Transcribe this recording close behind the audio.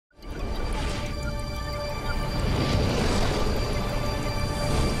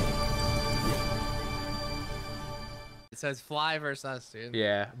so it's Phly versus us, dude.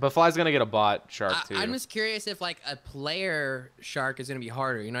 Yeah, but Phly's gonna get a bot shark too. I'm just curious if like a player shark is gonna be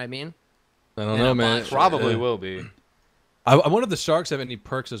harder. You know what I mean? I don't know, man. Probably will be. I wonder if the sharks have any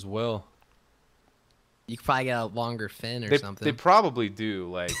perks as well. You could probably get a longer fin or something. They probably do,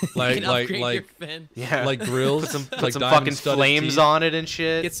 like your fin. Yeah, like grills, put some fucking flames on it and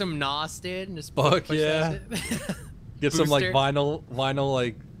shit. Get some NOS, dude, and just fuck push yeah. Get some like vinyl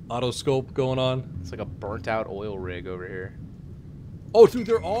like autoscope going on. It's like a burnt out oil rig over here. Oh, dude,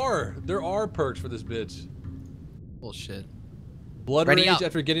 there are perks for this bitch. Bullshit. Blood rage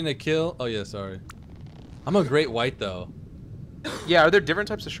after getting a kill. Oh yeah, sorry. I'm a great white though. Yeah, are there different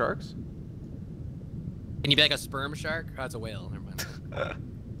types of sharks? Can you be like a sperm shark? Oh, it's a whale. Never mind.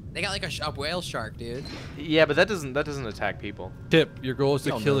 They got like a whale shark, dude. Yeah, but that doesn't attack people. Tip: your goal is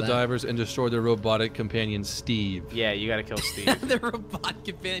to kill the divers and destroy their robotic companion, Steve. Yeah, you gotta kill Steve. The robotic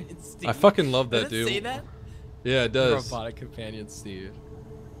companion, Steve. I fucking love that, dude. Does it say that? Yeah, it does. The robotic companion, Steve.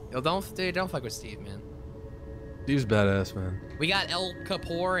 Yo, don't fuck with Steve, man. Steve's badass, man. We got El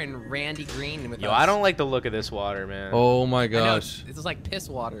Kapoor and Randy Green with us. Yo, I don't like the look of this water, man. Oh my gosh. This is like piss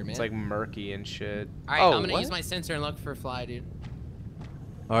water, man. It's like murky and shit. All right, I'm gonna use my sensor and look for Phly, dude.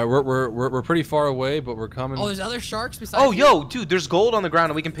 All right, we're pretty far away, but we're coming. Oh, there's other sharks besides. Oh, yo, dude, there's gold on the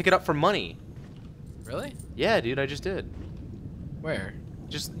ground and we can pick it up for money. Really? Yeah, dude, I just did. Where?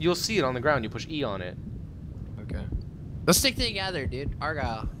 Just you'll see it on the ground. You push E on it. Okay. Let's stick together, dude.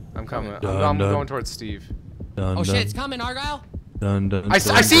 Argyle. I'm coming. I'm going towards Steve. Oh shit, it's coming, Argyle. I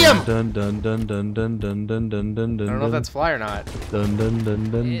see him. I don't don't know if that's Phly or not. No,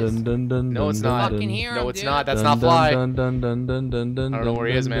 it's not. No, it's not. That's not Phly. I don't know where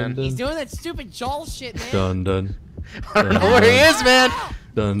he is, man. He's doing that stupid Joel shit, man. I don't know where he is, man.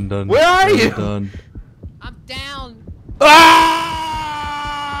 Where are you? I'm down. Ah!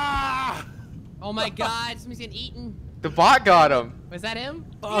 Oh my god, somebody's getting eaten. The bot got him. Was that him?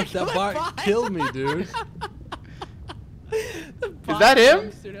 Oh, that bot killed me, dude. Is that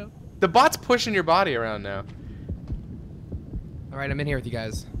him? The bot's pushing your body around now. Alright, I'm in here with you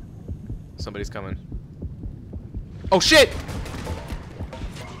guys. Somebody's coming. Oh shit!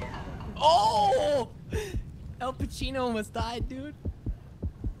 Oh! El Pacino almost died, dude.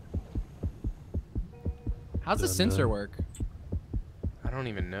 How's the sensor work? I don't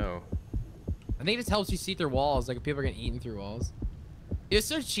even know. I think it just helps you see through walls, like if people are getting eaten through walls. It's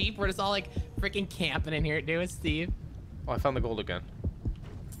so cheap, we're just all like freaking camping in here, dude, with Steve. Oh, I found the gold again.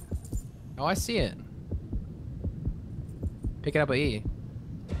 Oh, I see it. Pick it up with E.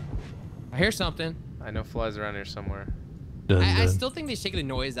 I hear something. I know Phly's around here somewhere. I still think they should take the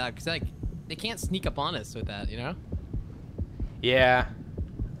noise out, because like, they can't sneak up on us with that, you know? Yeah.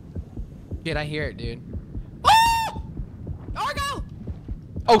 Shit, I hear it, dude. Oh! Argo!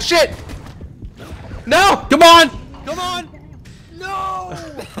 Oh shit! No! Come on! Come on! No!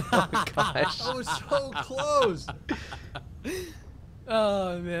 Oh gosh. That was so close.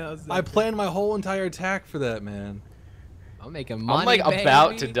 Oh man, I planned my whole entire attack for that, man. I'm making money. I'm like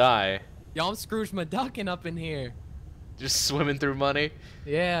about to die. Yo, I'm Scrooge McDuckin' up in here. Just swimming through money.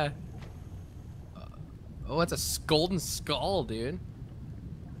 Yeah. Oh, it's a golden skull, dude.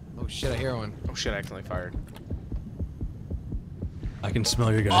 Oh shit, I hear one. Oh shit, I accidentally fired. I can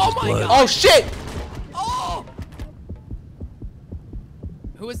smell your guys' blood. Oh shit! Oh!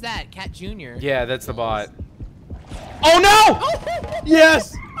 Who was that? Cat Jr. Yeah, that's the bot. Oh no!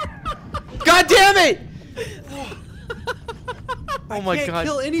 Yes! God damn it! Oh my I can't god.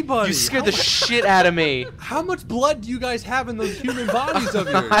 kill anybody. You scared the shit out of me. How much blood do you guys have in those human bodies of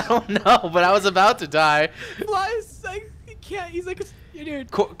yours? I don't know, but I was about to die. Fly's like, he can't. He's like,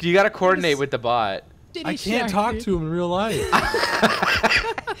 dude. You gotta coordinate with the bot. I can't talk to him in real life.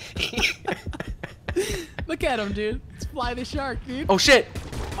 Look at him, dude. It's Phly the shark, dude. Oh shit!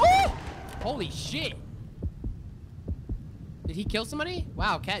 Oh! Holy shit! Did he kill somebody?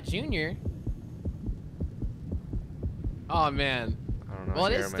 Wow, Cat Jr. Oh man. I don't know. Well,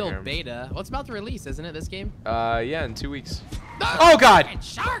 it is still beta. Well, it's about to release, isn't it? This game? Yeah, in 2 weeks. Oh god!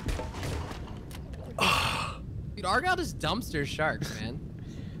 Shark! Dude, Argyle just dumpster sharks, man.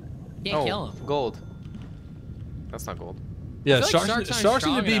 Can't kill him. Gold. That's not gold. Yeah, like sharks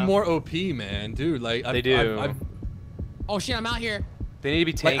need to be more OP, man, dude. Like they do. Oh shit, I'm out here. They need to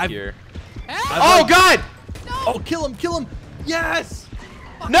be tankier. Hey! God! No! Oh, kill him! Kill him! Yes!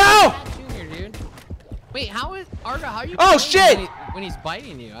 No! Junior, dude. Wait, how is Argyle? How are you? Oh shit! When he's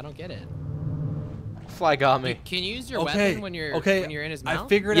biting you, I don't get it. Phly got me. Can you use your weapon when you're in his mouth? I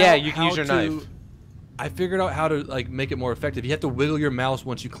figured out. Yeah, you can use your knife. I figured out how to like make it more effective. You have to wiggle your mouse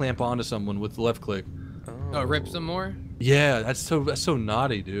once you clamp onto someone with the left click. Oh, rip some more. Yeah, that's so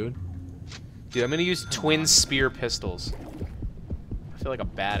naughty, dude. Dude, I'm gonna use twin spear pistols. I feel like a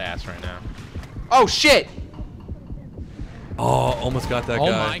badass right now. Oh shit! Oh, almost got that guy.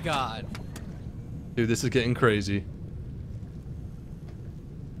 Oh my god. Dude, this is getting crazy.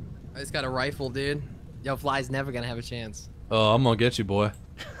 I just got a rifle, dude. Yo, Phly's never gonna have a chance. Oh, I'm gonna get you, boy.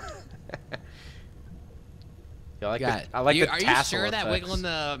 Yeah, I like God. the, I like the Are you tassel sure that effects. wiggling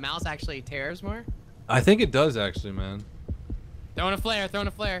the mouse actually tears more? I think it does actually, man. Throwing a flare, throwing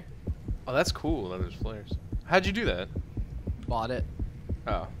a flare. Oh, that's cool that there's flares. How'd you do that? Bought it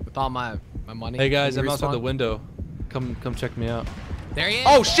Oh. with all my money. Hey guys, Can I'm you outside the respawn? window. Come check me out. There he is.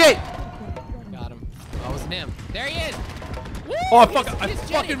 Oh shit! Got him. Oh, it wasn't him. There he is. Woo! Oh fuck! I He's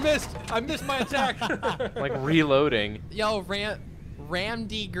fucking missed! I missed my attack. Like reloading. Yo, Ram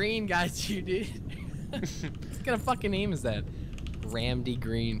D Green got you, dude. What kind of fucking name is that? Ram D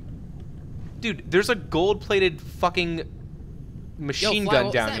Green. Dude, there's a gold-plated fucking machine Yo, Phly, gun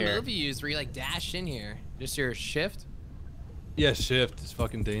what down was that here. move you used where you like dash in here? Just your shift? Yeah, shift is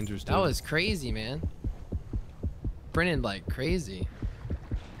fucking dangerous, dude. That was crazy, man. Printed like crazy.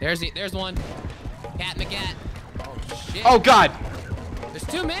 There's one. Cat in the cat. Oh shit. Oh god! There's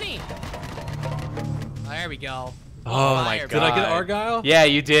too many. Oh, there we go. Oh my Did I get God. Argyle? Yeah,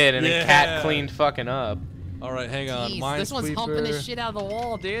 you did, and the Yeah. cat cleaned fucking up. All right, hang on. Jeez, this one's humping the shit out of the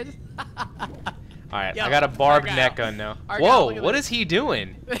wall, dude. Alright, Yo, I got a barbed Argyle. net gun now. Argyle, Whoa, look at what this. is he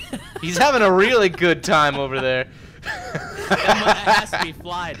doing? He's having a really good time over there. That has to be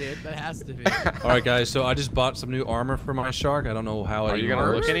Phly, dude. That has to be. All right, guys. So I just bought some new armor for my shark. I don't know how it Are you even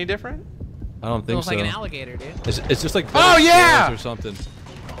gonna works. look any different? I don't think Looks so. like an alligator, dude. It's just like Oh, feather yeah! scales or something.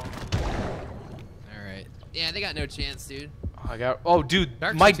 All right. Yeah, they got no chance, dude. Oh, dude,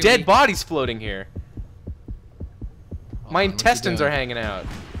 Dark's my too dead weak. body's floating here. Hold My on, what's he intestines doing? are hanging out.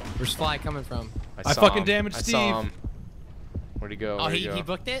 Where's Phly coming from? I saw fucking him. damaged I Steve. saw him. Where'd he go? Oh, Where'd he go?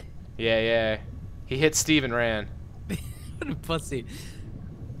 booked it? Yeah. He hit Steve and ran. What a pussy.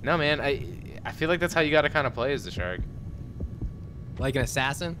 No, man, I feel like that's how you gotta kind of play as the shark. Like an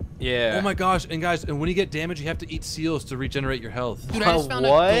assassin? Yeah. Oh my gosh! And guys, and when you get damaged, you have to eat seals to regenerate your health. Dude, I just found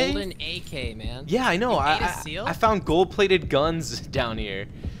What? a golden AK, man. Yeah, I know. You ate a I seal? I found gold-plated guns down here,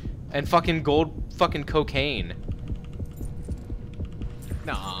 and fucking cocaine.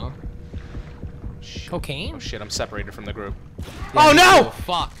 No. Shit. Cocaine? Oh shit! I'm separated from the group. Yeah, Oh me no! too.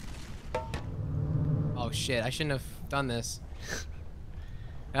 Fuck. Oh shit! I shouldn't have done this.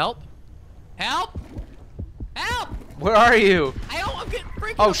 Help! Help! Help! Where are you? I'm getting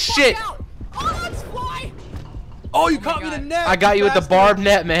freaking Oh, the fuck shit. out! Oh, let's fly! Oh, you my caught me in God. the net! I got you with the bastard. barbed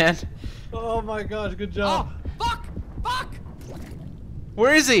net, man. Oh my gosh! Good Oh, job. fuck! Fuck!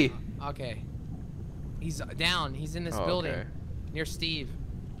 Where is he? Okay. He's down. He's in this Oh, building okay. near Steve.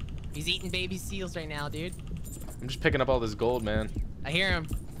 He's eating baby seals right now, dude. I'm just picking up all this gold, man. I hear him.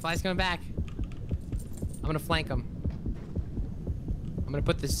 Phly's coming back. I'm gonna flank him. I'm gonna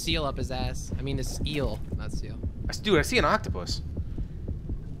put this seal up his ass. I mean this eel, not seal. Dude, I see an octopus.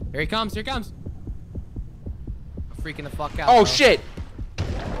 Here he comes. Here he comes. I'm freaking the fuck out. Oh bro. shit!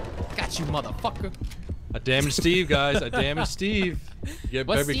 Got you, motherfucker. I damaged Steve, guys. I damaged Steve. You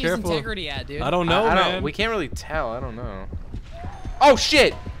What's better be Steve's careful. integrity at, dude? I don't know, I man. don't. We can't really tell. I don't know. Oh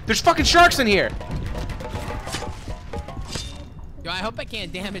shit! There's fucking sharks in here. Yo, I hope I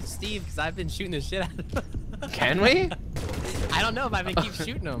can't damage Steve because I've been shooting the shit out of him. Can we? I don't know if I can keep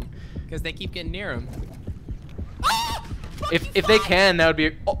shooting them because they keep getting near him. If they can, that would be.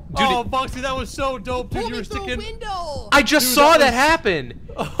 Oh, dude, Oh, Boxy, that was so dope, dude. Pull You me were through a sticking. window. I just Dude, saw that that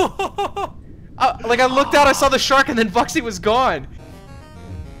was- happen. Like I looked out, I saw the shark, and then Buxy was gone.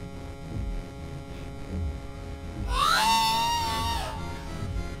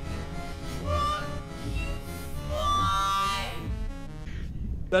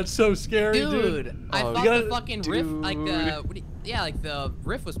 That's so scary, dude. Dude, I Oh, thought you gotta- the fucking riff, like the, dude. yeah, like the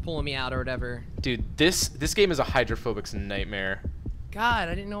riff was pulling me out or whatever. Dude, this game is a hydrophobic nightmare. God,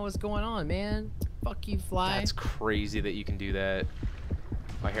 I didn't know what was going on, man. Fuck you, Phly. That's crazy that you can do that.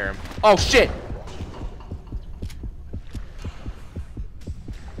 I hear him. Oh shit!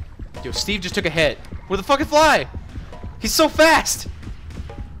 Yo, Steve just took a hit. Where the fuck is Phly? He's so fast!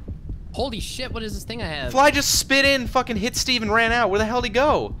 Holy shit, what is this thing I have? Phly just spit in, fucking hit Steve and ran out. Where the hell did he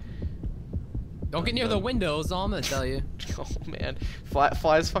go? Don't get near the windows, is all I'm gonna tell you. Oh man,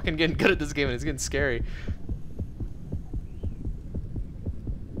 Phly's fucking getting good at this game and it's getting scary.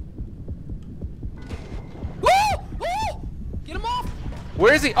 Woo! Woo! Get him off!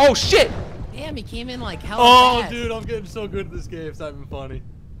 Where is he? Oh shit! Damn, he came in like hell. Oh, fast. dude, I'm getting so good at this game. It's not even funny.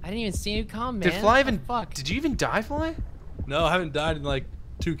 I didn't even see him come, man. Did Phly What even? the fuck? Did you even die, Phly? No, I haven't died in like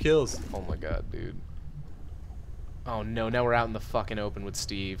 2 kills. Oh my god, dude. Oh no, now we're out in the fucking open with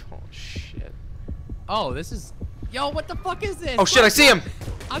Steve. Oh shit. Oh, this is... Yo, what the fuck is this? Oh shit, I see him!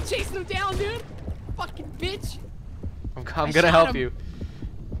 I'm chasing him down, dude. Fucking bitch. I'm I gonna shot help him. you.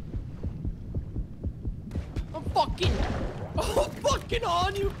 I'm fucking... Oh, fucking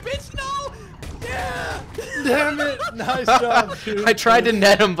on you, bitch, no! Yeah! Damn it! Nice job, dude. I tried to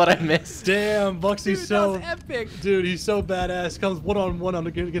net him, but I missed. Damn, Buxy's Dude, so... that was epic. Dude, he's so badass. Comes one-on-one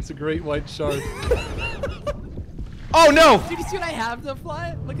against a great white shark. Oh no! Dude, you see what I have to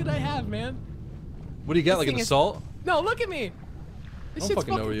fly? Look what I have, man. What do you got, This like an thing is- assault? No, look at me. This I don't shit's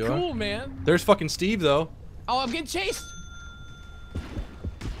fucking know where you are. cool, man. There's fucking Steve, though. Oh, I'm getting chased.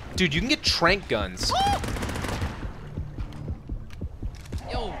 Dude, you can get trank guns.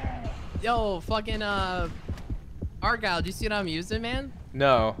 Yo, fucking, Argyle, do you see what I'm using, man?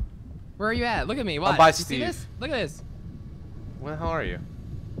 No. Where are you at? Look at me, watch. by You see Steve. this? Look at this. Where the hell are you?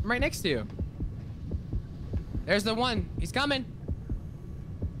 I'm right next to you. There's the one. He's coming.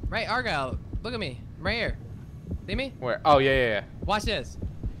 Right, Argyle. Look at me. I'm right here. See me? Where? Oh yeah, yeah, yeah. Watch this.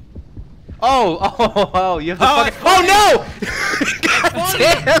 Oh, you have the Oh, fucking... Oh no! God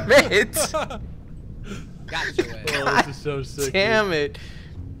damn it! Gotcha. Oh, this is so sick. Damn it.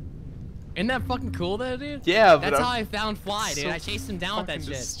 Isn't that fucking cool though, dude? Yeah, but That's I'm how I found Phly, dude. so I chased him down with that fucking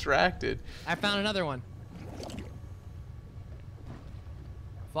shit. distracted. I found another one.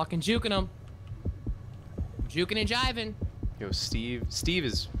 Fucking juking him. Juking and jiving. Yo, Steve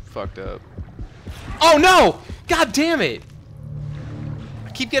is fucked up. Oh no! God damn it!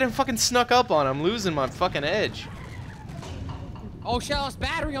 I keep getting fucking snuck up on. I'm losing my fucking edge. Oh, shit, I lost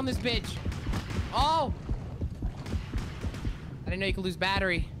battery on this bitch. Oh! I didn't know you could lose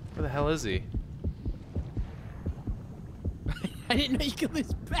battery. Where the hell is he? I didn't know you could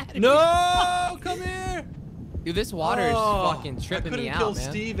lose battery. No! Come here! Dude, this water is fucking tripping me I out, couldn't man.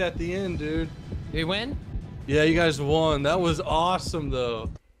 kill Steve at the end, dude. Did we win? Yeah, you guys won. That was awesome, though.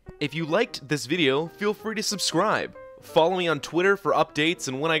 If you liked this video, feel free to subscribe. Follow me on Twitter for updates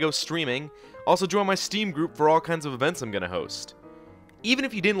and when I go streaming. Also join my Steam group for all kinds of events I'm gonna host. Even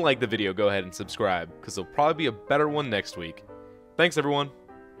if you didn't like the video, go ahead and subscribe, because there'll probably be a better one next week. Thanks, everyone.